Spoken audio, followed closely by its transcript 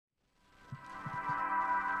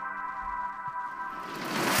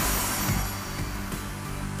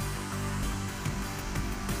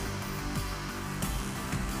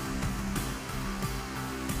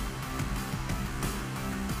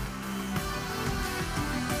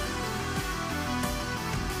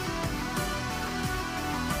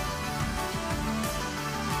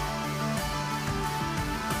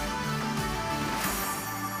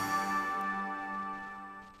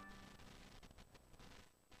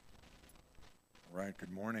All right,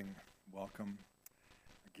 good morning. Welcome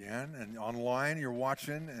again. And online, you're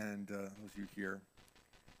watching, and those of you here.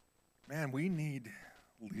 Man, we need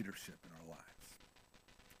leadership in our lives.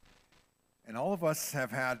 And all of us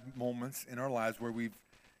have had moments in our lives where we've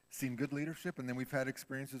seen good leadership, and then we've had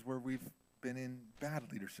experiences where we've been in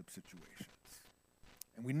bad leadership situations.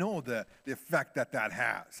 And we know the effect that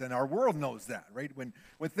has. And our world knows that, right? When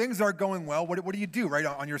things are going well, what do you do, right?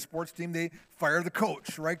 On your sports team, they fire the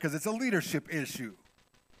coach, right? Because it's a leadership issue.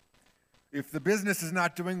 If the business is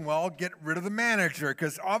not doing well, get rid of the manager,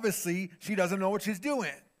 because obviously she doesn't know what she's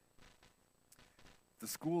doing. If the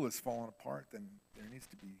school is falling apart, then there needs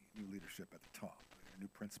to be new leadership at the top, a new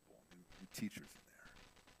principal, new teachers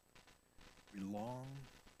in there. We long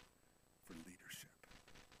for leadership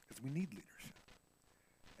because we need leadership.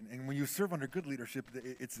 And when you serve under good leadership,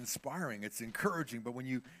 it's inspiring, it's encouraging. But when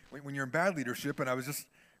you're in bad leadership, and I was just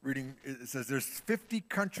reading, it says there's 50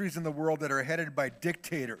 countries in the world that are headed by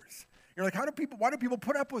dictators. You're like, why do people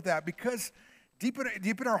put up with that? Because deep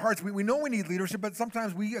in our hearts, we know we need leadership, but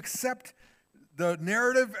sometimes we accept the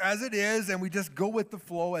narrative as it is, and we just go with the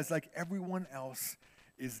flow as like everyone else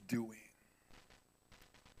is doing.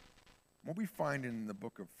 What we find in the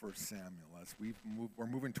book of 1 Samuel, as we're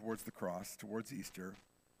moving towards the cross, towards Easter.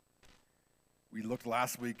 We looked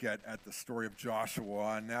last week at the story of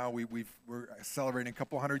Joshua, and now we're celebrating a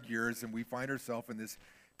couple hundred years, and we find ourselves in this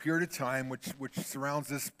period of time which surrounds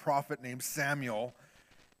this prophet named Samuel,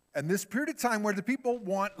 and this period of time where the people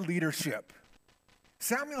want leadership.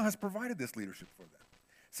 Samuel has provided this leadership for them.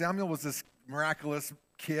 Samuel was this miraculous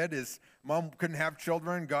kid. His mom couldn't have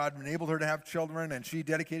children. God enabled her to have children, and she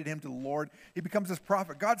dedicated him to the Lord. He becomes this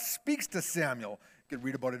prophet. God speaks to Samuel. You can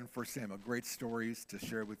read about it in 1 Samuel. Great stories to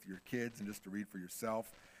share with your kids and just to read for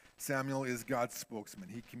yourself. Samuel is God's spokesman.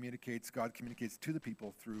 God communicates to the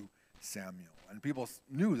people through Samuel. And people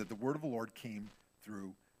knew that the word of the Lord came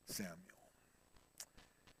through Samuel.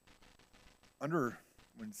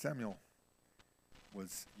 When Samuel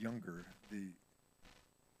was younger,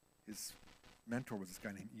 his mentor was this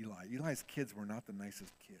guy named Eli. Eli's kids were not the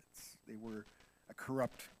nicest kids. They were a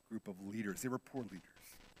corrupt group of leaders. They were poor leaders.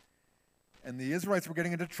 And the Israelites were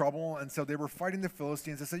getting into trouble, and so they were fighting the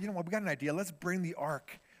Philistines. They said, you know what, we got an idea. Let's bring the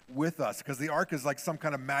ark with us, because the ark is like some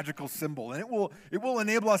kind of magical symbol, and it will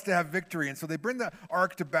enable us to have victory. And so they bring the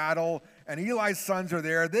ark to battle, and Eli's sons are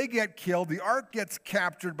there. They get killed. The ark gets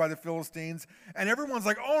captured by the Philistines, and everyone's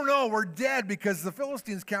like, oh no, we're dead because the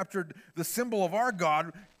Philistines captured the symbol of our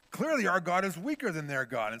God. Clearly our God is weaker than their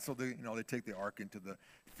God. And so they take the ark into the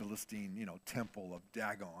Philistine, temple of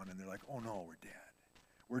Dagon, and they're like, oh no, we're dead.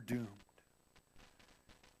 We're doomed.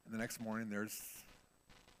 And the next morning, there's,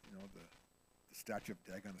 the statue of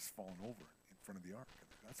Dagon has fallen over in front of the ark. And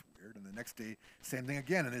that's weird. And the next day, same thing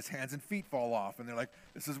again, and his hands and feet fall off. And they're like,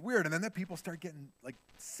 this is weird. And then the people start getting,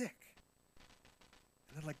 sick.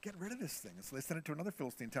 And they're like, get rid of this thing. And so they send it to another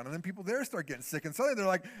Philistine town. And then people there start getting sick. And suddenly they're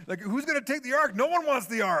like who's going to take the ark? No one wants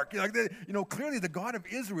the ark. Clearly the God of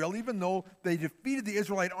Israel, even though they defeated the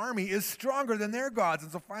Israelite army, is stronger than their gods.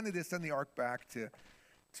 And so finally they send the ark back to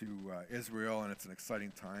Israel, and it's an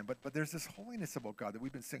exciting time. But there's this holiness about God that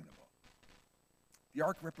we've been singing about. The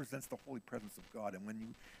ark represents the holy presence of God, and when you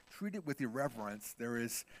treat it with irreverence,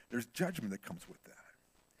 there's judgment that comes with that.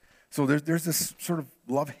 So there's this sort of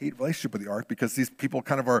love-hate relationship with the ark, because these people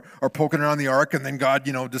kind of are poking around the ark, and then God,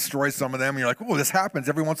 destroys some of them, and you're like, oh, this happens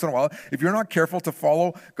every once in a while. If you're not careful to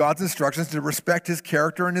follow God's instructions, to respect his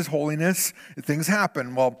character and his holiness, things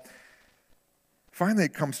happen. Well, finally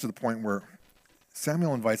it comes to the point where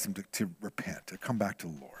Samuel invites them to repent, to come back to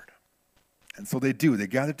the Lord. And so they do. They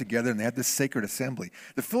gather together, and they have this sacred assembly.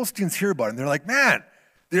 The Philistines hear about it, and they're like, man,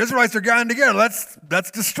 the Israelites are gathering together.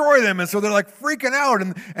 Let's destroy them. And so they're freaking out,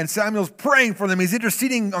 and Samuel's praying for them. He's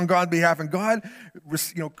interceding on God's behalf, and God,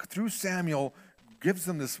 through Samuel, gives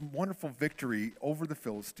them this wonderful victory over the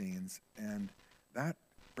Philistines, and that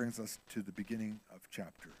brings us to the beginning of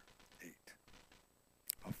chapter 8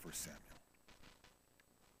 of 1 Samuel.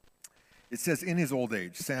 It says, in his old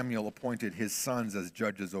age, Samuel appointed his sons as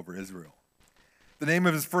judges over Israel. The name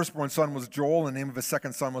of his firstborn son was Joel, and the name of his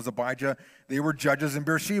second son was Abijah. They were judges in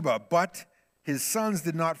Beersheba, but his sons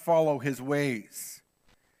did not follow his ways.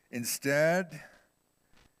 Instead,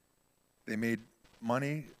 they made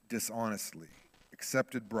money dishonestly,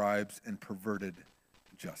 accepted bribes, and perverted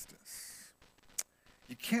justice.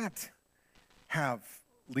 You can't have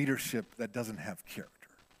leadership that doesn't have character.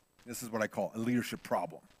 This is what I call a leadership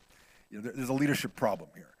problem. There's a leadership problem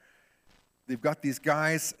here. they've got these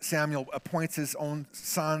guys. Samuel appoints his own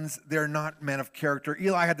sons. They're not men of character.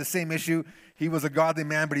 Eli had the same issue. He was a godly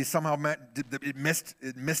man, but he somehow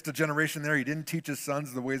missed a generation there. He didn't teach his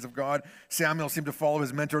sons the ways of God. Samuel seemed to follow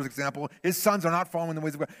his mentor's example. His sons are not following the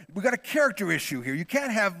ways of God. We've got a character issue here. You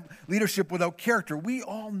can't have leadership without character. We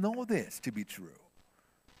all know this to be true.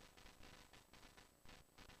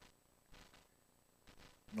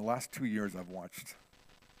 In the last 2 years, I've watched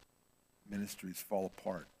ministries fall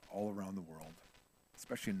apart all around the world,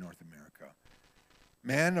 especially in North America.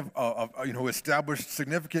 Men who established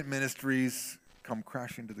significant ministries come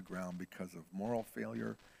crashing to the ground because of moral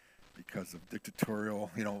failure, because of dictatorial,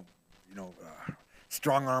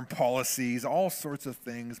 strong-arm policies, all sorts of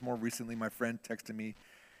things. More recently, my friend texted me.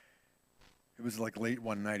 It was like late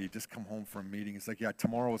one night. He'd just come home from a meeting. He's like, yeah,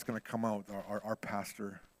 tomorrow it's going to come out. Our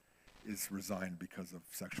pastor is resigned because of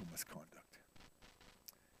sexual misconduct.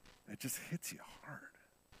 And it just hits you hard.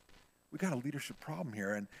 We got a leadership problem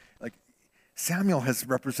here. And Samuel has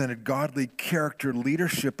represented godly character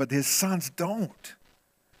leadership, but his sons don't.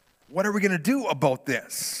 What are we going to do about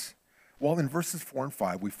this? Well, in verses 4 and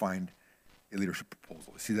 5, we find a leadership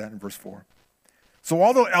proposal. You see that in verse 4? So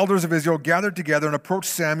all the elders of Israel gathered together and approached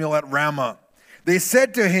Samuel at Ramah. They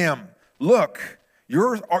said to him, look, you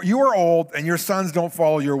are old and your sons don't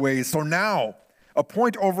follow your ways. So now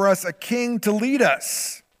appoint over us a king to lead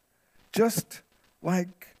us, just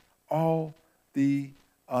like all the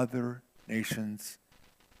other nations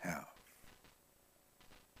have.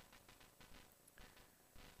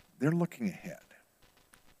 They're looking ahead.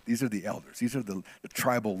 These are the elders. These are the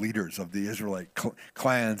tribal leaders of the Israelite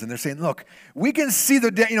clans. And they're saying, look, we can see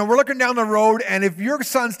we're looking down the road, and if your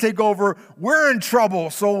sons take over, we're in trouble.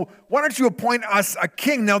 So why don't you appoint us a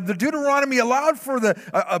king? Now, the Deuteronomy allowed for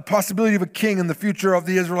a possibility of a king in the future of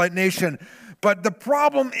the Israelite nation. But the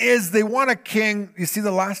problem is they want a king. You see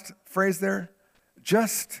the last phrase there?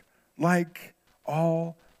 Just like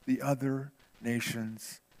all the other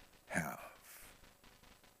nations have.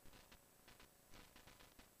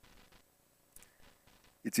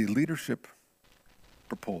 It's a leadership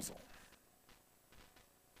proposal.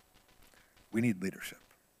 We need leadership.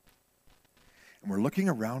 And we're looking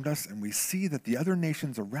around us and we see that the other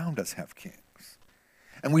nations around us have kings.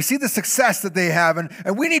 And we see the success that they have, and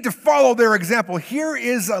we need to follow their example. Here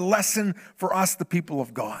is a lesson for us, the people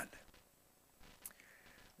of God.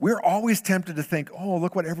 We're always tempted to think, oh,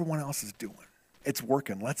 look what everyone else is doing. It's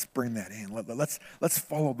working. Let's bring that in. Let's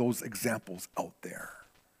follow those examples out there.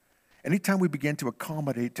 Anytime we begin to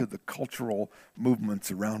accommodate to the cultural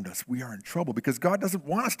movements around us, we are in trouble because God doesn't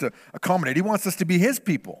want us to accommodate. He wants us to be His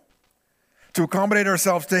people, to accommodate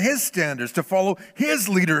ourselves to His standards, to follow His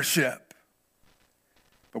leadership.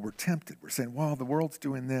 But we're tempted. We're saying, well, the world's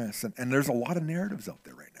doing this. And there's a lot of narratives out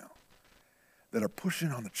there right now that are pushing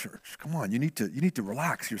on the church. Come on, you need to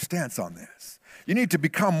relax your stance on this. You need to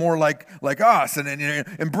become more like us and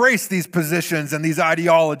embrace these positions and these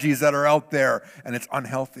ideologies that are out there. And it's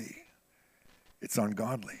unhealthy. It's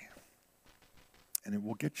ungodly. And it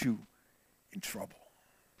will get you in trouble.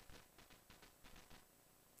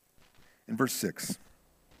 In verse 6,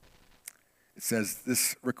 it says,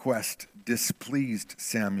 this request displeased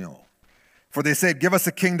Samuel. For they said, give us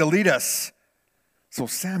a king to lead us. So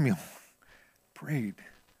Samuel prayed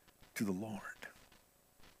to the Lord.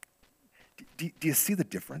 Do you see the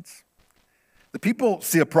difference? The people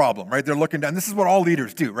see a problem, right? They're looking down. This is what all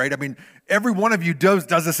leaders do, right? I mean, every one of you does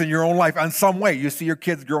this in your own life in some way. You see your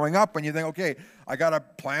kids growing up and you think, okay, I got a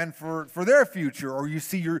plan for their future. Or you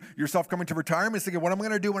see yourself coming to retirement, thinking, what am I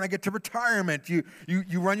going to do when I get to retirement? You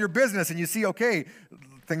run your business and you see, okay,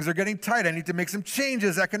 things are getting tight. I need to make some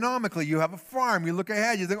changes economically. You have a farm. You look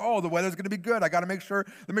ahead. You think, oh, the weather's going to be good. I got to make sure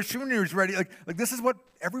the machinery is ready. Like this is what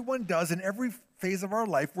everyone does in every phase of our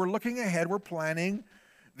life. We're looking ahead. We're planning.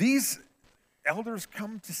 These elders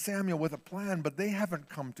come to Samuel with a plan, but they haven't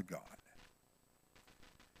come to God.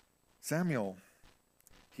 Samuel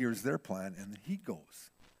hears their plan, and he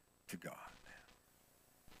goes to God.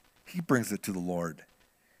 He brings it to the Lord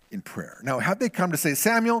in prayer. Now, have they come to say,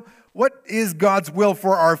 Samuel, what is God's will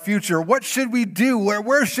for our future? What should we do?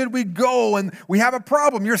 Where should we go? And we have a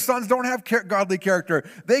problem. Your sons don't have godly character.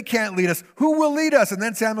 They can't lead us. Who will lead us? And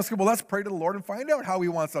then Samuel said, well, let's pray to the Lord and find out how He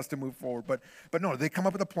wants us to move forward. But no, they come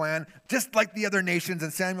up with a plan just like the other nations.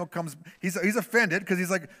 And Samuel comes, he's offended because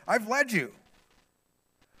he's like, I've led you.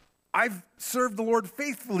 I've served the Lord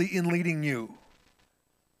faithfully in leading you.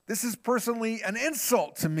 This is personally an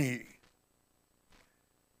insult to me.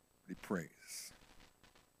 He prays.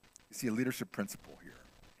 You see, a leadership principle here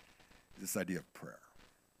is this idea of prayer.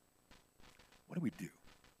 What do we do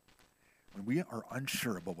when we are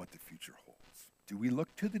unsure about what the future holds? Do we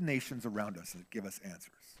look to the nations around us that give us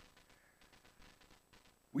answers?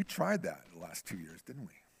 We tried that the last 2 years, didn't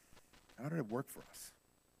we? How did it work for us?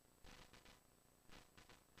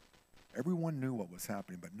 Everyone knew what was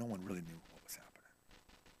happening, but no one really knew what was happening.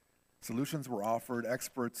 Solutions were offered,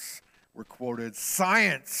 experts were quoted.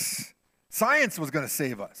 Science was going to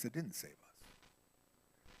save us. It didn't save us.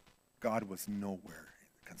 God was nowhere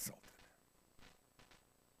consulted.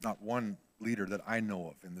 Not one leader that I know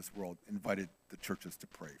of in this world invited the churches to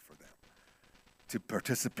pray for them, to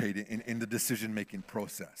participate in the decision-making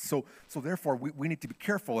process. So therefore, we need to be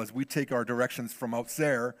careful as we take our directions from out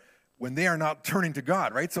there when they are not turning to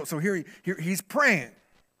God, right? So here he's praying.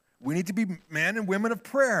 We need to be men and women of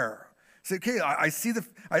prayer. Say, okay, I see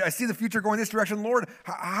the future going this direction. Lord,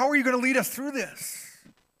 how are you going to lead us through this?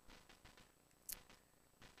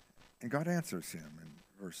 And God answers him in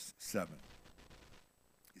verse 7.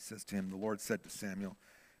 He says to him, the Lord said to Samuel,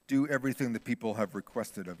 do everything the people have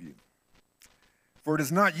requested of you. For it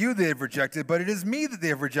is not you they have rejected, but it is me that they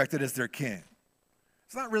have rejected as their king.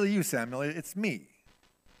 It's not really you, Samuel, it's me.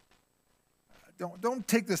 Don't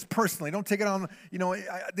take this personally. Don't take it on,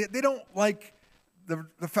 they don't like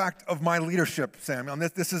the fact of my leadership, Samuel. And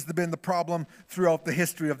this has been the problem throughout the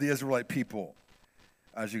history of the Israelite people.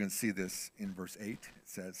 As you can see this in verse 8, it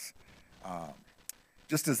says,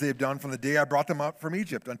 just as they have done from the day I brought them up from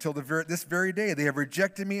Egypt until this very day, they have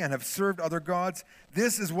rejected me and have served other gods.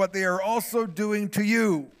 This is what they are also doing to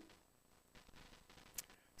you.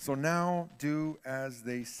 So now do as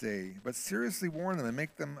they say, but seriously warn them and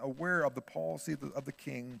make them aware of the policy of the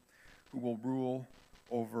king who will rule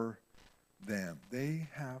over them. They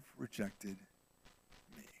have rejected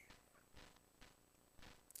me.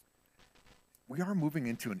 We are moving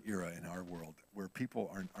into an era in our world where people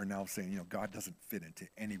are now saying, God doesn't fit into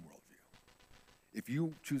any worldview. If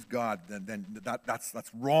you choose God, then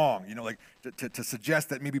that's wrong. To suggest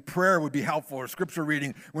that maybe prayer would be helpful or scripture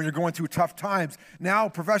reading when you're going through tough times. Now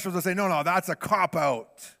professionals will say, no, that's a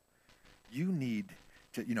cop-out. You need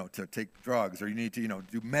to take drugs, or you need to,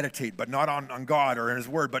 do meditate, but not on God or in his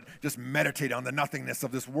word, but just meditate on the nothingness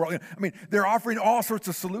of this world. I mean, they're offering all sorts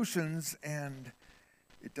of solutions, and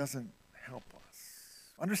it doesn't help us.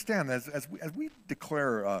 Understand that as we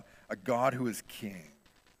declare a God who is king,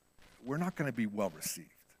 we're not going to be well received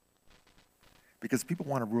because people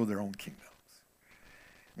want to rule their own kingdoms.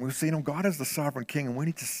 And we say, God is the sovereign king, and we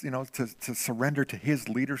need to, to surrender to his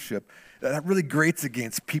leadership. That really grates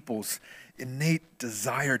against people's innate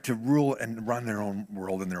desire to rule and run their own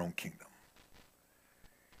world and their own kingdom.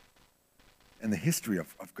 And the history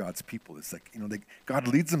of God's people is like, God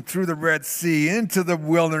leads them through the Red Sea, into the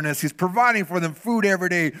wilderness. He's providing for them food every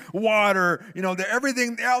day, water,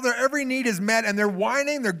 everything, every need is met, and they're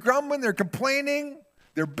whining, they're grumbling, they're complaining,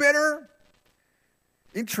 they're bitter.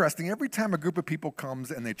 Interesting, every time a group of people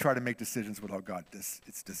comes and they try to make decisions without God,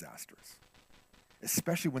 it's disastrous.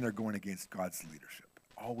 Especially when they're going against God's leadership.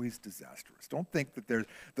 Always disastrous. Don't think that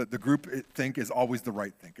the group think is always the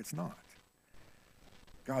right thing. It's not.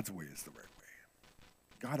 God's way is the right way.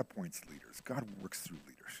 God appoints leaders. God works through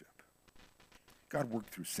leadership. God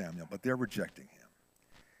worked through Samuel, but they're rejecting him.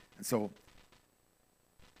 And so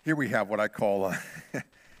here we have what I call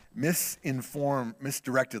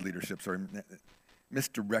misdirected leadership.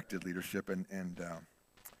 Misdirected leadership. And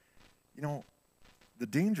the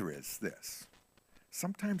danger is this.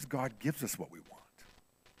 Sometimes God gives us what we want,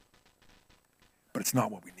 but it's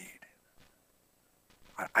not what we need.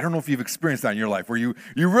 I don't know if you've experienced that in your life, where you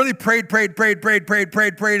really prayed,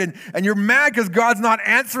 and you're mad because God's not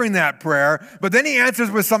answering that prayer, but then he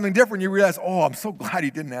answers with something different. You realize, I'm so glad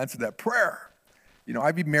he didn't answer that prayer.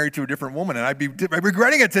 I'd be married to a different woman, and I'd be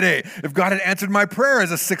regretting it today if God had answered my prayer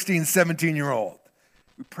as a 16, 17-year-old.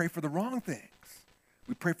 We pray for the wrong things.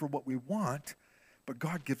 We pray for what we want, but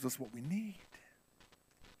God gives us what we need.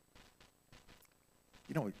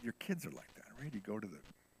 Your kids are like that, right? You go to the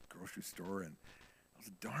grocery store and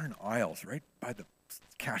those darn aisles right by the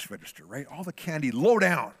cash register, right? All the candy low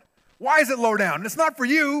down. Why is it low down? And it's not for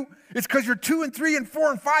you. It's because your 2 and 3 and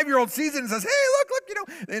 4 and 5-year-old sees it and says, hey, look,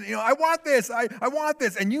 I want this. I want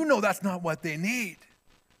this. And that's not what they need.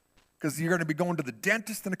 Because you're going to be going to the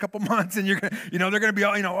dentist in a couple months, and they're going to be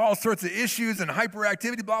all sorts of issues and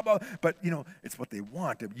hyperactivity, blah, blah. But, it's what they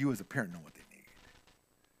want. You as a parent know what they need.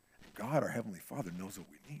 And God, our Heavenly Father, knows what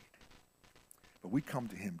we need. But we come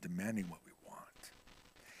to him demanding what we want.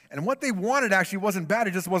 And what they wanted actually wasn't bad.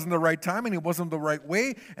 It just wasn't the right timing. It wasn't the right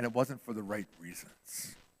way. And it wasn't for the right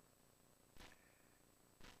reasons.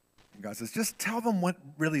 And God says, just tell them what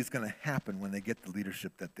really is going to happen when they get the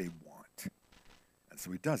leadership that they want. And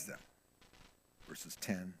so he does that. Verses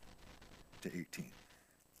 10 to 18.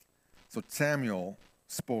 So Samuel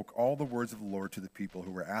spoke all the words of the Lord to the people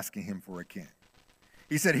who were asking him for a king.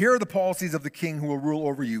 He said, "Here are the policies of the king who will rule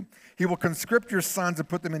over you. He will conscript your sons and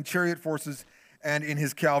put them in chariot forces and in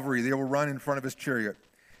his cavalry. They will run in front of his chariot.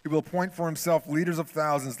 He will appoint for himself leaders of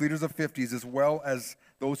thousands, leaders of 50s, as well as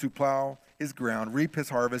those who plow his ground, reap his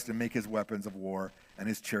harvest, and make his weapons of war and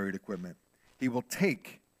his chariot equipment. He will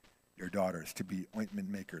take your daughters to be ointment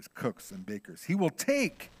makers, cooks, and bakers. He will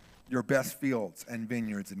take your best fields and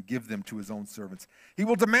vineyards and give them to his own servants. He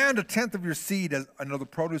will demand a tenth of your seed as another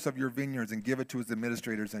produce of your vineyards and give it to his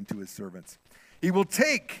administrators and to his servants. He will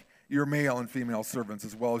take your male and female servants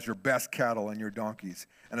as well as your best cattle and your donkeys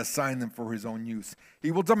and assign them for his own use. He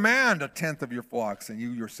will demand a tenth of your flocks, and you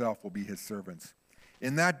yourself will be his servants.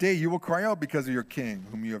 In that day you will cry out because of your king,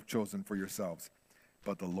 whom you have chosen for yourselves.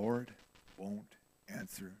 But the Lord won't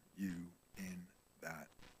answer you in that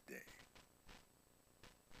day.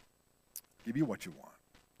 Give you what you want,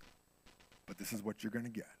 but this is what you're going to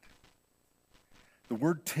get." The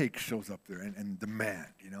word take shows up there, and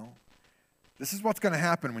demand, you know. This is what's going to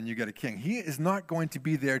happen when you get a king. He is not going to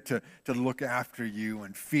be there to look after you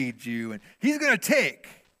and feed you. And he's going to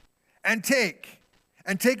take and take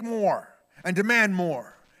and take more and demand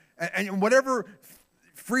more. And whatever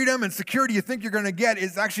freedom and security you think you're going to get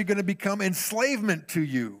is actually going to become enslavement to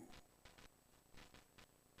you.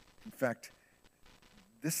 In fact,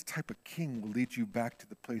 this type of king will lead you back to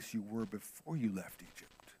the place you were before you left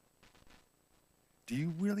Egypt. Do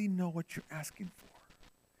you really know what you're asking for?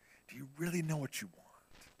 Do you really know what you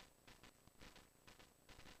want?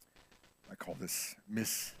 I call this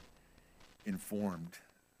misinformed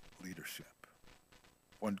leadership.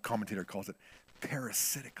 One commentator calls it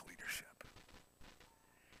parasitic leadership.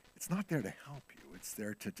 It's not there to help you. It's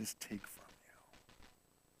there to just take from you.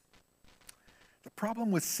 The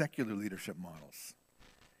problem with secular leadership models,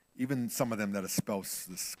 even some of them that espouse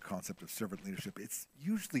this concept of servant leadership, it's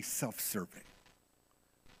usually self-serving.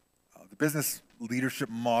 The business leadership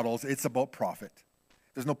models, it's about profit.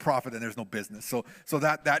 There's no profit, then there's no business. So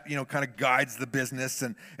that kind of guides the business.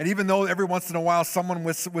 And even though every once in a while someone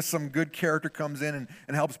with some good character comes in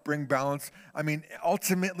and helps bring balance, I mean,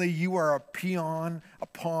 ultimately you are a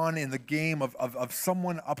pawn in the game of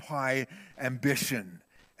someone up high ambition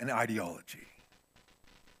and ideology.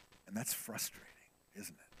 And that's frustrating,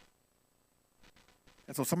 isn't it?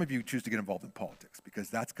 And so some of you choose to get involved in politics because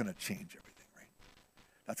that's going to change everything, right?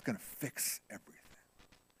 That's going to fix everything.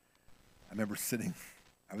 I remember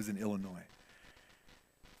I was in Illinois.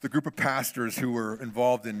 The group of pastors who were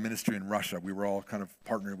involved in ministry in Russia, we were all kind of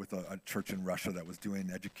partnered with a church in Russia that was doing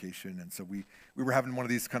education. And so we were having one of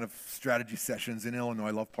these kind of strategy sessions in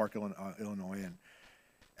Illinois, Love Park, Illinois.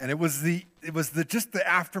 And it was just the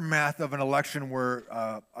aftermath of an election where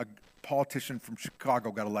a politician from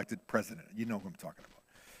Chicago got elected president. You know who I'm talking about.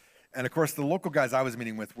 And of course, the local guys I was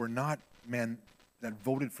meeting with were not men that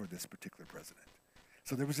voted for this particular president.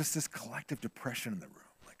 So there was just this collective depression in the room.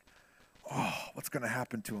 Like, oh, what's going to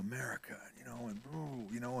happen to America?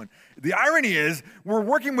 And the irony is we're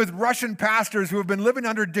working with Russian pastors who have been living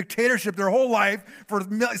under dictatorship their whole life for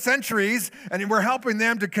centuries, and we're helping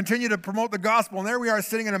them to continue to promote the gospel. And there we are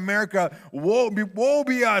sitting in America, woe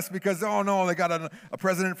be us, because, oh no, they got a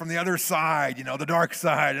president from the other side, the dark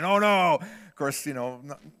side. And oh no, of course,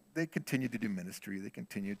 they continued to do ministry. They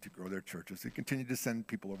continued to grow their churches. They continued to send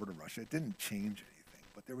people over to Russia. It didn't change anything,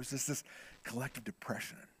 but there was just this collective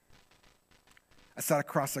depression. I sat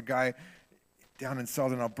across a guy down in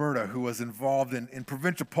southern Alberta who was involved in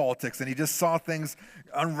provincial politics, and he just saw things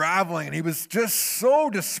unraveling, and he was just so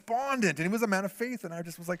despondent, and he was a man of faith, and I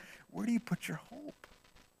just was like, where do you put your hope?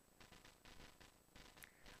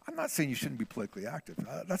 I'm not saying you shouldn't be politically active.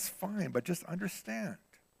 That's fine, but just understand.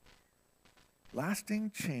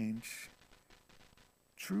 Lasting change,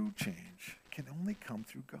 true change, can only come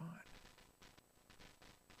through God.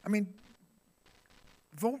 I mean,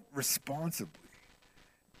 vote responsibly.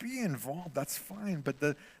 Be involved, that's fine, but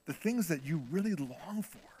the things that you really long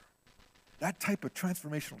for, that type of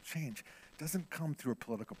transformational change, doesn't come through a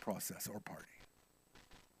political process or party.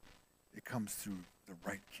 It comes through the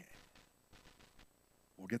right king.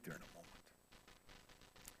 We'll get there in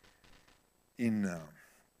a moment. In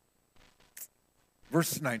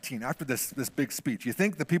verse 19, after this big speech, you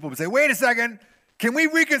think the people would say, wait a second, can we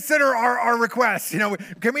reconsider our requests?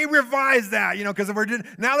 Can we revise that? Because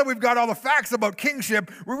now that we've got all the facts about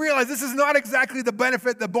kingship, we realize this is not exactly the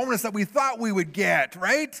benefit, the bonus that we thought we would get,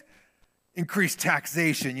 right? Increased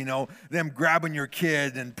taxation, them grabbing your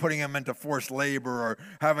kid and putting him into forced labor, or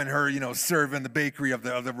having her, serve in the bakery of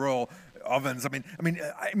the royal ovens.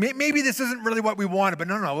 Maybe this isn't really what we wanted, but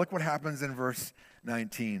no, look what happens in verse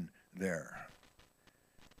 19 there.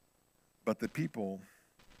 But the people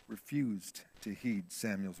refused to heed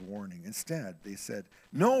Samuel's warning. Instead, they said,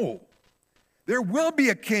 "No, there will be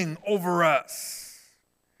a king over us.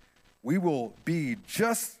 We will be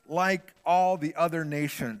just like all the other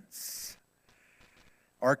nations.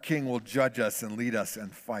 Our king will judge us and lead us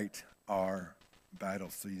and fight our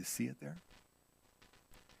battles." So you see it there?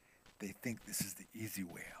 They think this is the easy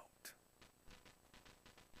way out.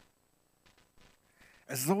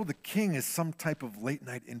 As though the king is some type of late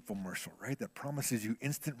night infomercial, right? That promises you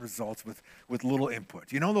instant results with little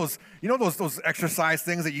input. You know those exercise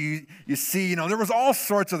things that you see, there was all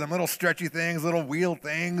sorts of them, little stretchy things, little wheel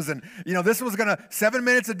things. And, this was 7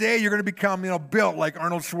 minutes a day, you're going to become, built like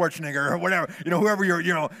Arnold Schwarzenegger or whatever, whoever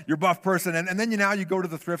your buff person. And then now you go to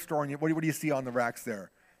the thrift store and what do you see on the racks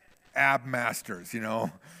there? Ab Masters,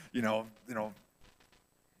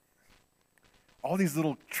 all these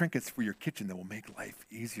little trinkets for your kitchen that will make life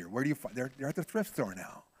easier. Where do you find? They're at the thrift store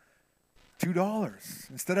now. $2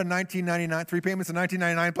 instead of $19.99. 3 payments of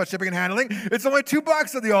 $19.99 plus shipping and handling. It's only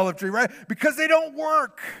 $2 at the Olive Tree, right? Because they don't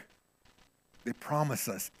work. They promise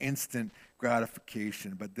us instant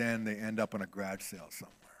gratification, but then they end up on a garage sale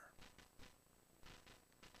somewhere.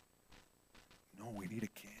 No, we need a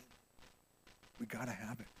king. We got to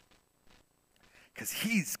have it. Because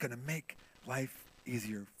he's going to make life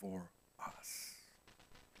easier for us.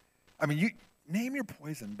 I mean, you name your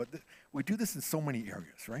poison, but we do this in so many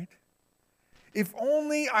areas, right? If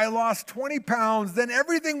only I lost 20 pounds, then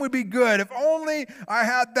everything would be good. If only I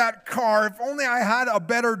had that car, if only I had a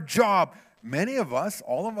better job. Many of us,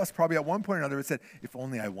 all of us probably at one point or another, said, if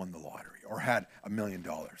only I won the lottery or had $1 million,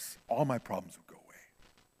 all my problems would go away.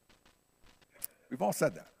 We've all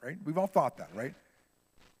said that, right? We've all thought that, right?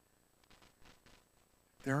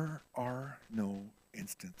 There are no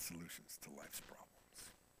instant solutions to life's problems.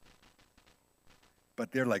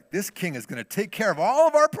 But they're like, this king is going to take care of all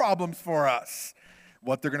of our problems for us.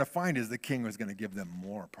 What they're going to find is the king is going to give them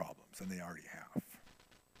more problems than they already have.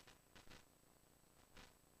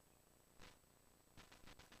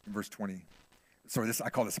 In verse 20, I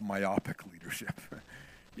call this myopic leadership.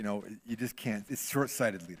 You just can't, it's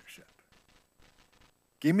short-sighted leadership.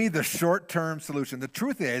 Give me the short-term solution. The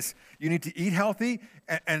truth is, you need to eat healthy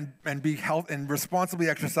and be health and responsibly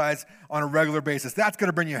exercise on a regular basis. That's going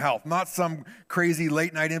to bring you health, not some crazy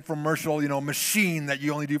late-night infomercial, machine that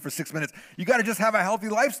you only do for 6 minutes. You got to just have a healthy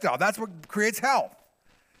lifestyle. That's what creates health.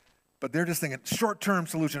 But they're just thinking short-term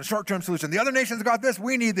solution, short-term solution. The other nations got this.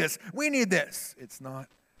 We need this. We need this. It's not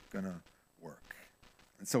going to work.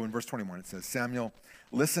 And so in verse 21, it says, Samuel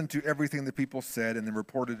listened to everything the people said and then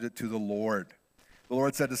reported it to the Lord. The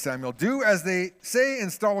Lord said to Samuel, do as they say,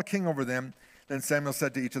 install a king over them. Then Samuel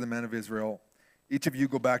said to each of the men of Israel, each of you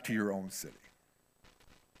go back to your own city.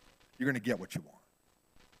 You're going to get what you want.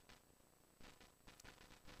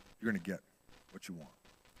 You're going to get what you want.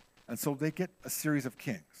 And so they get a series of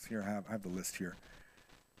kings. Here, I have the list here.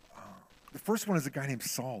 The first one is a guy named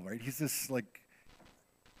Saul, right? He's this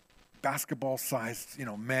basketball-sized,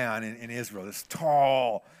 man in Israel. This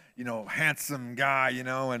tall, handsome guy,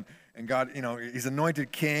 and God, he's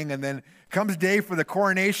anointed king, and then comes day for the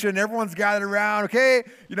coronation. Everyone's gathered around. Okay,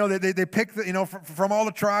 they pick from all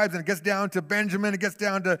the tribes, and it gets down to Benjamin. It gets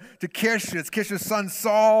down to Kish. It's Kish's son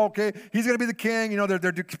Saul. Okay, he's going to be the king.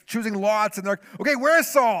 They're choosing lots, and they're like, okay, where's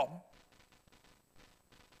Saul?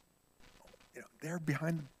 There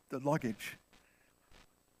behind the luggage,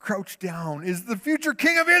 crouched down, is the future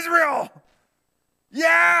king of Israel.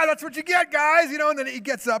 Yeah, that's what you get, guys. And then he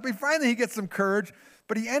gets up. He gets some courage.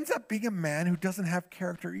 But he ends up being a man who doesn't have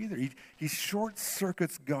character either. He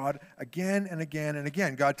short-circuits God again and again and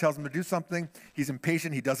again. God tells him to do something. He's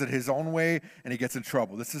impatient. He does it his own way, and he gets in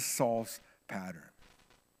trouble. This is Saul's pattern.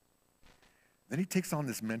 Then he takes on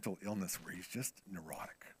this mental illness where he's just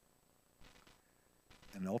neurotic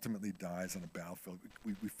and ultimately dies on a battlefield.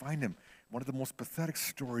 We find him. One of the most pathetic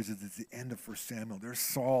stories is at the end of 1 Samuel. There's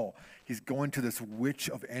Saul. He's going to this witch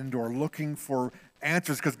of Endor looking for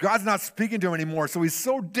answers because God's not speaking to him anymore. So he's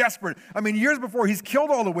so desperate. Years before, he's killed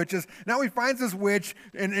all the witches. Now he finds this witch,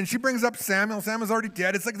 and she brings up Samuel. Samuel's already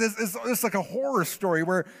dead. It's like this. It's like a horror story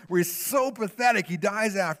where he's so pathetic. He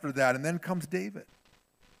dies after that, and then comes David.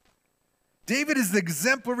 David is the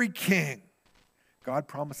exemplary king. God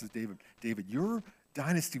promises David, your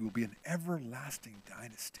dynasty will be an everlasting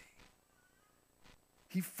dynasty.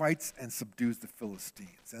 He fights and subdues the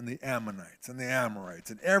Philistines and the Ammonites and the Amorites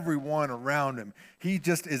and everyone around him. He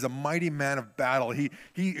just is a mighty man of battle. He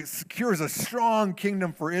secures a strong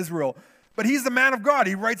kingdom for Israel. But he's the man of God.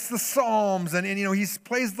 He writes the Psalms and he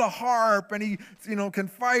plays the harp and he can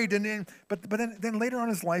fight. But then later on in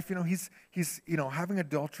his life, he's having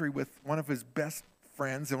adultery with one of his best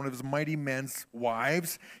friends and one of his mighty men's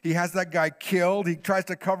wives. He has that guy killed. He tries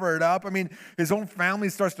to cover it up. I mean, his own family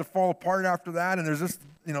starts to fall apart after that, and there's just,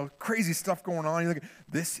 crazy stuff going on. You're like,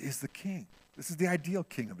 this is the king. This is the ideal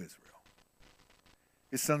king of Israel.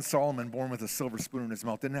 His son Solomon, born with a silver spoon in his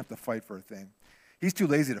mouth, didn't have to fight for a thing. He's too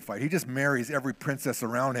lazy to fight. He just marries every princess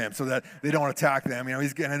around him so that they don't attack them.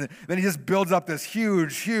 Then he just builds up this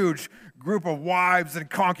huge, huge group of wives and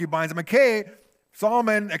concubines. I'm like, hey,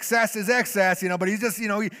 Solomon, excess is excess, but he's just,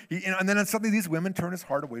 and then suddenly these women turn his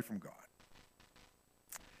heart away from God.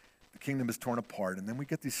 The kingdom is torn apart, and then we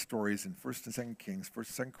get these stories in 1st and 2nd Kings,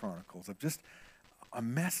 1st and 2nd Chronicles of just a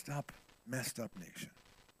messed up nation.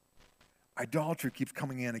 Idolatry keeps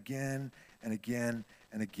coming in again and again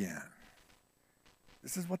and again.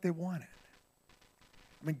 This is what they wanted.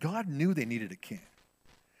 I mean, God knew they needed a king,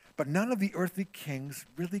 but none of the earthly kings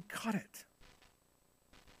really cut it.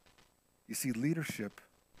 You see, leadership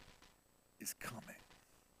is coming.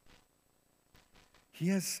 He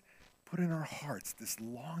has put in our hearts this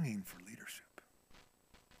longing for leadership,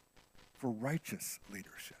 for righteous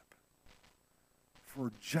leadership,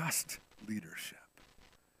 for just leadership,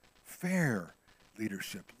 fair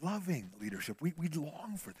leadership, loving leadership. We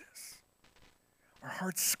long for this. Our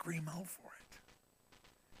hearts scream out for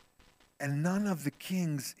it. And none of the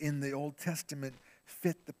kings in the Old Testament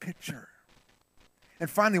fit the picture. And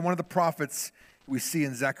finally, one of the prophets we see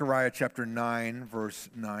in Zechariah chapter 9, verse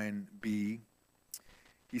 9b,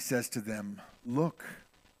 he says to them, look,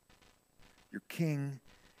 your king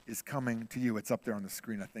is coming to you. It's up there on the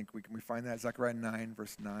screen, I think. Can we find that? Zechariah 9,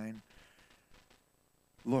 verse 9.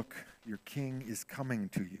 Look, your king is coming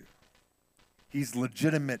to you. He's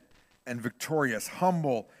legitimate and victorious,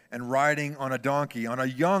 humble and riding on a donkey, on a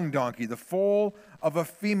young donkey, the foal of a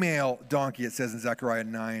female donkey, it says in Zechariah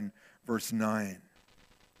 9, verse 9.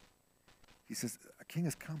 He says, a king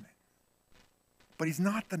is coming. But he's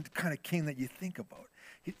not the kind of king that you think about.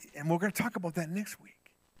 And we're going to talk about that next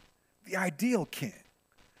week. The ideal king.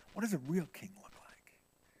 What does a real king look like?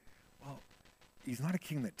 Well, he's not a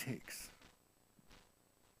king that takes.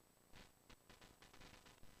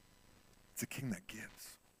 It's a king that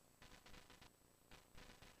gives.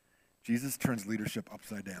 Jesus turns leadership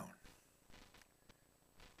upside down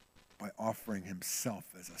by offering himself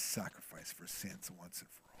as a sacrifice for sins once and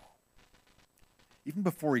for all. Even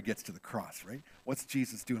before he gets to the cross, right? What's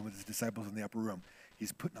Jesus doing with his disciples in the upper room?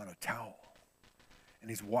 He's putting on a towel and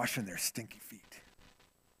he's washing their stinky feet.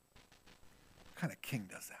 What kind of king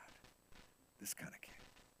does that? This kind of king.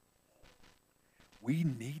 We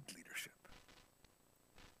need leadership.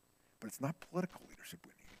 But it's not political leadership we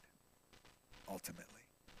need, ultimately.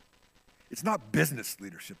 It's not business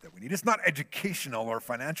leadership that we need. It's not educational or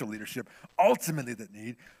financial leadership ultimately that we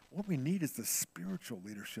need. What we need is the spiritual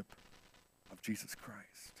leadership of Jesus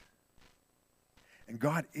Christ. And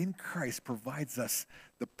God in Christ provides us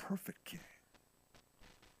the perfect king.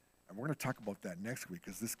 And we're going to talk about that next week,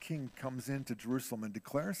 because this king comes into Jerusalem and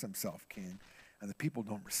declares himself king, and the people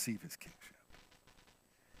don't receive his kingship.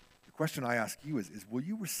 The question I ask you is will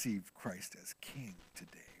you receive Christ as king today?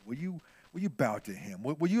 Will you bow to him?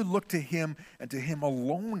 Will you look to him and to him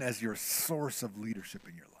alone as your source of leadership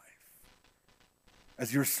in your life?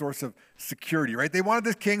 As your source of security, right? They wanted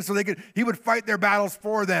this king so he would fight their battles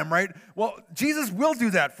for them, right? Well, Jesus will do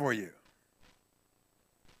that for you.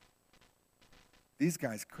 These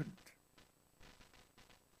guys couldn't.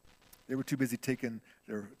 They were too busy taking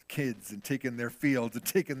their kids and taking their fields and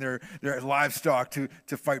taking their livestock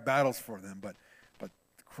to fight battles for them. But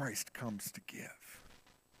Christ comes to give,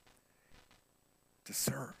 to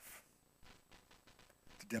serve,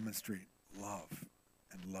 to demonstrate love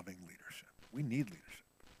and loving leadership. We need leadership.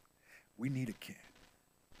 We need a king.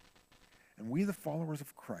 And we, the followers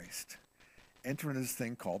of Christ, enter into this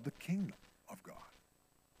thing called the kingdom of God,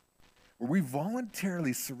 where we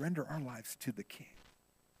voluntarily surrender our lives to the king.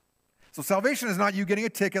 So salvation is not you getting a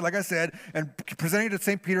ticket, like I said, and presenting it to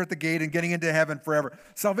St. Peter at the gate and getting into heaven forever.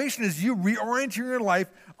 Salvation is you reorienting your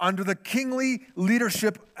life under the kingly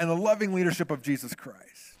leadership and the loving leadership of Jesus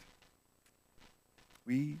Christ.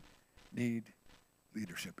 We need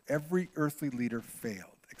leadership. Every earthly leader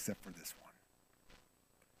failed except for this one.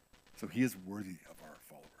 So he is worthy of our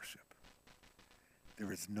followership.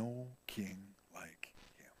 There is no king like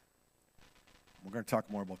him. We're going to talk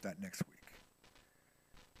more about that next week.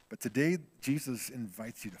 But today, Jesus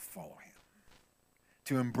invites you to follow him,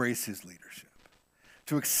 to embrace his leadership,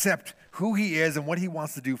 to accept who he is and what he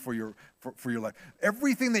wants to do for your life.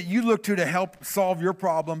 Everything that you look to help solve your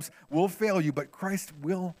problems will fail you, but Christ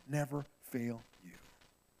will never fail you.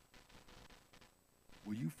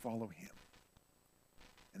 Will you follow him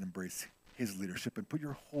and embrace his leadership and put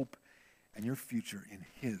your hope and your future in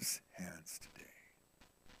his hands today.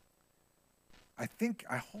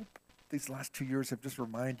 I hope these last 2 years have just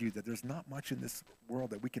reminded you that there's not much in this world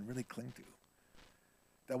that we can really cling to,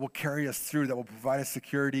 that will carry us through, that will provide us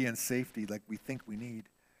security and safety like we think we need.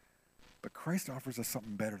 But Christ offers us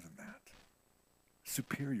something better than that,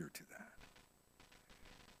 superior to that,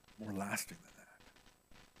 more lasting than that.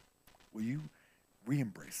 Will you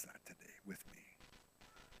re-embrace that today with me?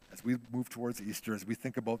 As we move towards Easter, as we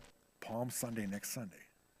think about Palm Sunday next Sunday,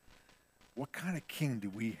 what kind of king do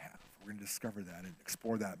we have? We're going to discover that and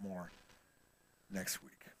explore that more next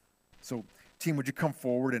week. So, team, would you come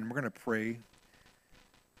forward and we're going to pray. I'm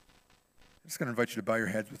just going to invite you to bow your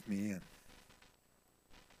heads with me.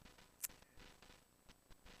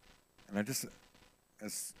 And I just,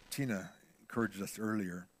 as Tina encouraged us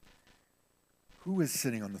earlier, who is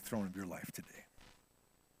sitting on the throne of your life today?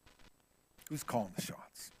 Who's calling the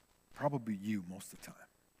shots? Probably you most of the time.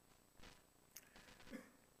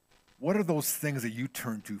 What are those things that you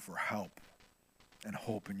turn to for help and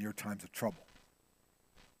hope in your times of trouble?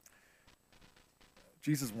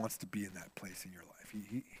 Jesus wants to be in that place in your life.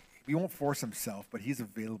 He won't force himself, but he's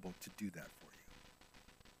available to do that for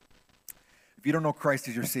you. If you don't know Christ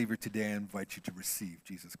as your Savior today, I invite you to receive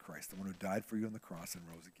Jesus Christ, the one who died for you on the cross and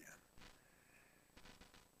rose again.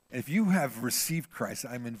 And if you have received Christ,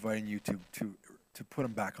 I'm inviting you to put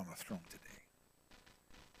him back on the throne today,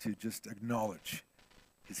 to just acknowledge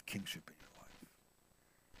his kingship in your life,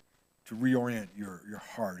 to reorient your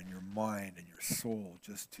heart and your mind and your soul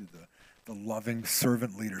just to the loving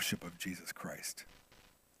servant leadership of Jesus Christ.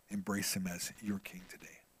 Embrace him as your king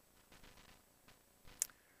today.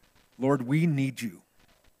 Lord, we need you.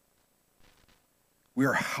 We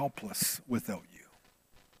are helpless without you.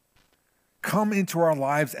 Come into our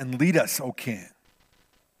lives and lead us, O King.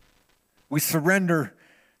 We surrender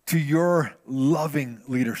to your loving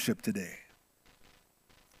leadership today.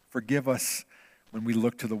 Forgive us when we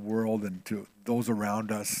look to the world and to those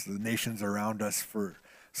around us, the nations around us for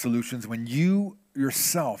solutions, when you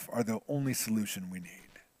yourself are the only solution we need.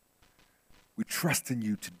 We trust in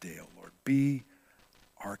you today, O Lord. Be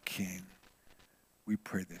our King. We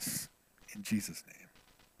pray this in Jesus' name.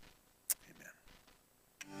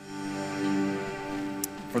 Amen.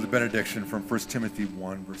 For the benediction from 1 Timothy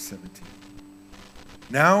 1, verse 17.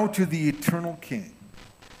 Now to the eternal King,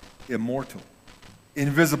 immortal,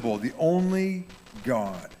 invisible, the only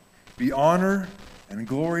God, be honor and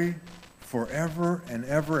glory forever and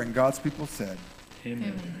ever. And God's people said,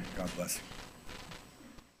 Amen. God bless you.